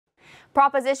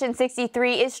Proposition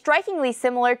 63 is strikingly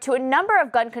similar to a number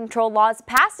of gun control laws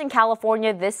passed in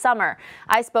California this summer.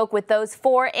 I spoke with those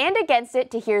for and against it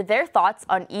to hear their thoughts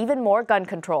on even more gun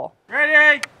control.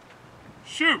 Ready,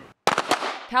 shoot!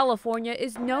 California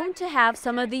is known to have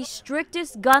some of the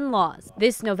strictest gun laws.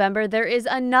 This November, there is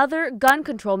another gun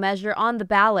control measure on the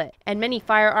ballot, and many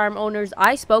firearm owners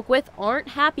I spoke with aren't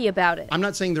happy about it. I'm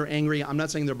not saying they're angry. I'm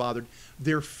not saying they're bothered.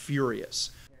 They're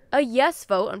furious. A yes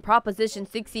vote on Proposition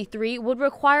 63 would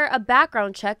require a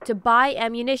background check to buy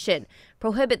ammunition,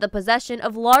 prohibit the possession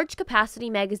of large-capacity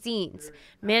magazines,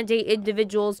 mandate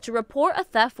individuals to report a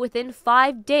theft within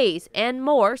 5 days, and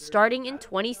more starting in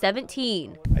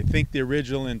 2017. I think the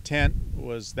original intent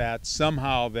was that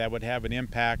somehow that would have an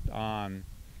impact on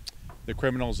the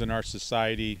criminals in our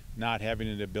society not having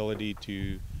an ability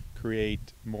to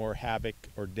create more havoc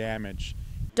or damage.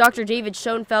 Dr. David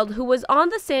Schoenfeld, who was on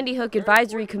the Sandy Hook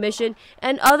Advisory Commission,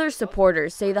 and other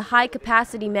supporters say the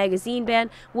high-capacity magazine ban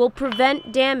will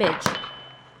prevent damage.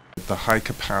 The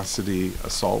high-capacity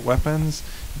assault weapons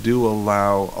do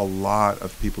allow a lot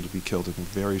of people to be killed in a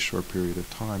very short period of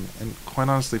time. And quite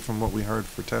honestly, from what we heard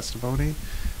for testimony,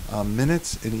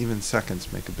 minutes and even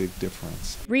seconds make a big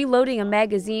difference. Reloading a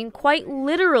magazine quite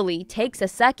literally takes a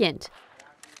second.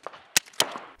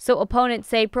 So opponents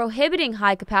say prohibiting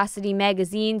high-capacity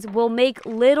magazines will make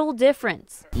little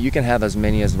difference. You can have as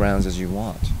many rounds as you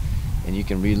want, and you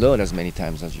can reload as many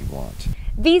times as you want.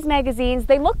 These magazines,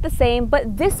 they look the same,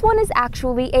 but this one is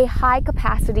actually a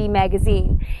high-capacity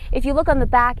magazine. If you look on the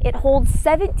back, it holds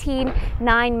 17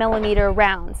 9mm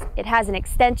rounds. It has an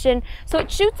extension, so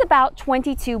it shoots about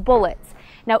 22 bullets.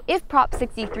 Now, if Prop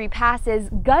 63 passes,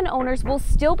 gun owners will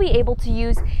still be able to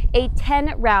use a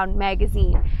 10-round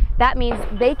magazine. That means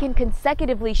they can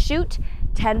consecutively shoot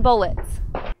 10 bullets.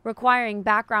 Requiring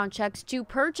background checks to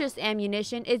purchase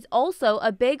ammunition is also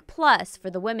a big plus for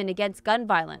the Women Against Gun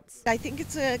Violence. I think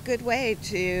it's a good way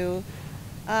to,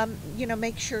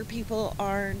 make sure people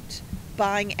aren't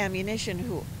buying ammunition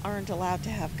who aren't allowed to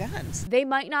have guns. They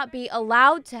might not be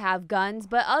allowed to have guns,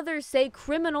 but others say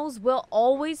criminals will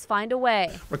always find a way.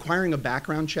 Requiring a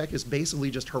background check is basically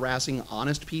just harassing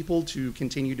honest people to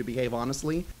continue to behave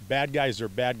honestly. Bad guys are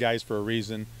bad guys for a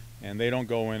reason, and they don't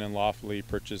go in and lawfully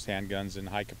purchase handguns and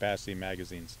high-capacity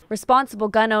magazines. Responsible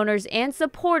gun owners and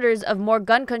supporters of more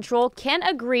gun control can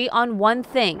agree on one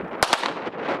thing.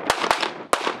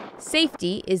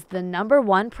 Safety is the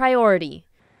 #1 priority.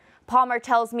 Palmer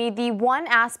tells me the one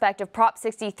aspect of Prop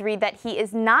 63 that he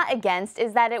is not against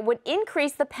is that it would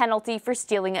increase the penalty for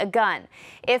stealing a gun.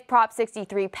 If Prop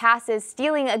 63 passes,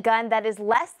 stealing a gun that is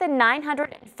less than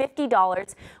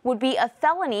 $950 would be a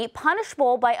felony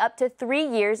punishable by up to 3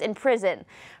 years in prison.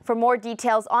 For more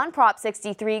details on Prop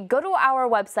 63, go to our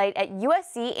website at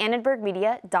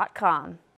uscannenbergmedia.com.